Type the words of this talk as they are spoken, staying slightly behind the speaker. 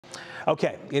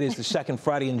Okay, it is the second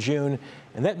Friday in June,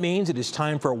 and that means it is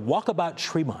time for Walkabout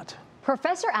Tremont.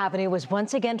 Professor Ave was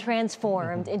once again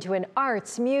transformed into an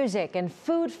arts, music, and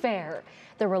food fair.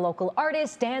 There were local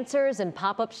artists, dancers, and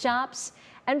pop-up shops.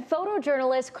 And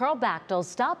photojournalist Carl Bachtel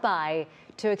stopped by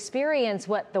to experience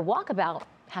what the Walkabout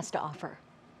has to offer.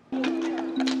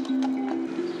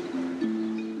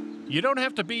 You don't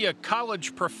have to be a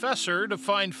college professor to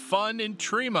find fun in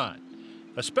Tremont,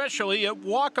 especially at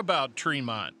Walkabout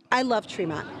Tremont. I love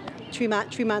Tremont.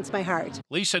 Tremont's my heart.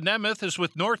 Lisa Nemeth is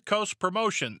with Northcoast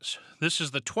Promotions. This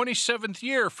is the 27th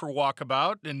year for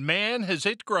Walkabout, and man, has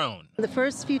it grown. The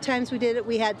first few times we did it,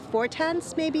 we had 4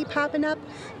 tents maybe popping up.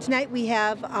 Tonight we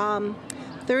have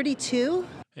 32.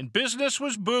 And business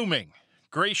was booming.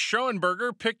 Grace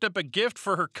Shoenberger picked up a gift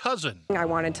for her cousin. I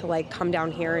wanted to come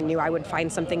down here and knew I would find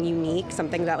something unique,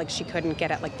 something that she couldn't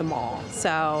get at the mall.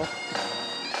 So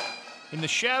in the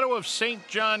shadow of St.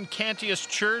 John Cantius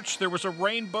Church, there was a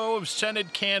rainbow of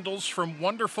scented candles from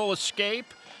Wonderful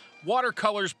Escape,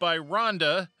 watercolors by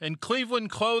Rhonda, and Cleveland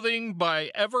clothing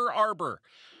by Ever Arbor.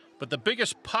 But the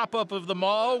biggest pop-up of them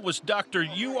all was Dr.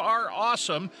 You Are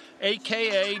Awesome,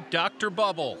 a.k.a. Dr.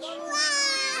 Bubbles.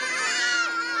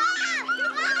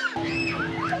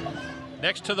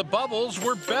 Next to the bubbles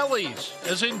were bellies,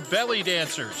 as in belly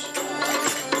dancers.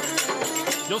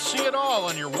 You'll see it all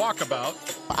on your Walkabout.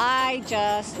 I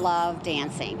just love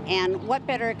dancing, and what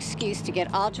better excuse to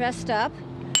get all dressed up,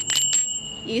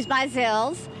 use my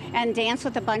zills, and dance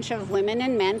with a bunch of women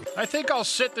and men. I think I'll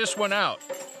sit this one out.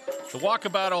 The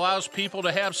Walkabout allows people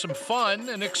to have some fun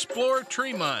and explore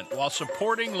Tremont while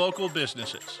supporting local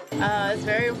businesses. It's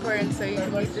very important so you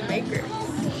can meet the makers.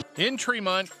 In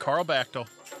Tremont, Carl Bachtel,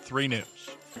 3 News.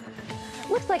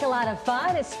 Looks like a lot of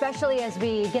fun, especially as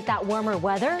we get that warmer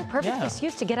weather. Perfect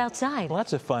excuse to get outside.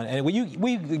 Lots of fun. And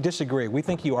we disagree. We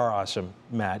think you are awesome,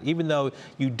 Matt. Even though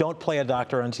you don't play a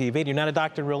doctor on TV, and you're not a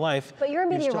doctor in real life. But you're a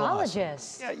meteorologist.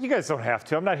 meteorologist. Yeah, you guys don't have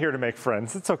to. I'm not here to make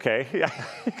friends. It's okay. Yeah,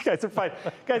 you guys are fine.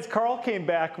 Guys, Carl came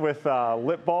back with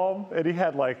lip balm, and he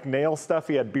had nail stuff.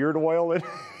 He had beard oil. And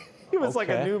he was like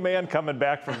a new man coming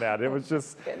back from that. It was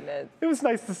just, it was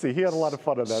nice to see. He had a lot of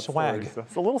fun on that swag. story. So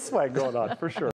it's a little swag going on, for sure.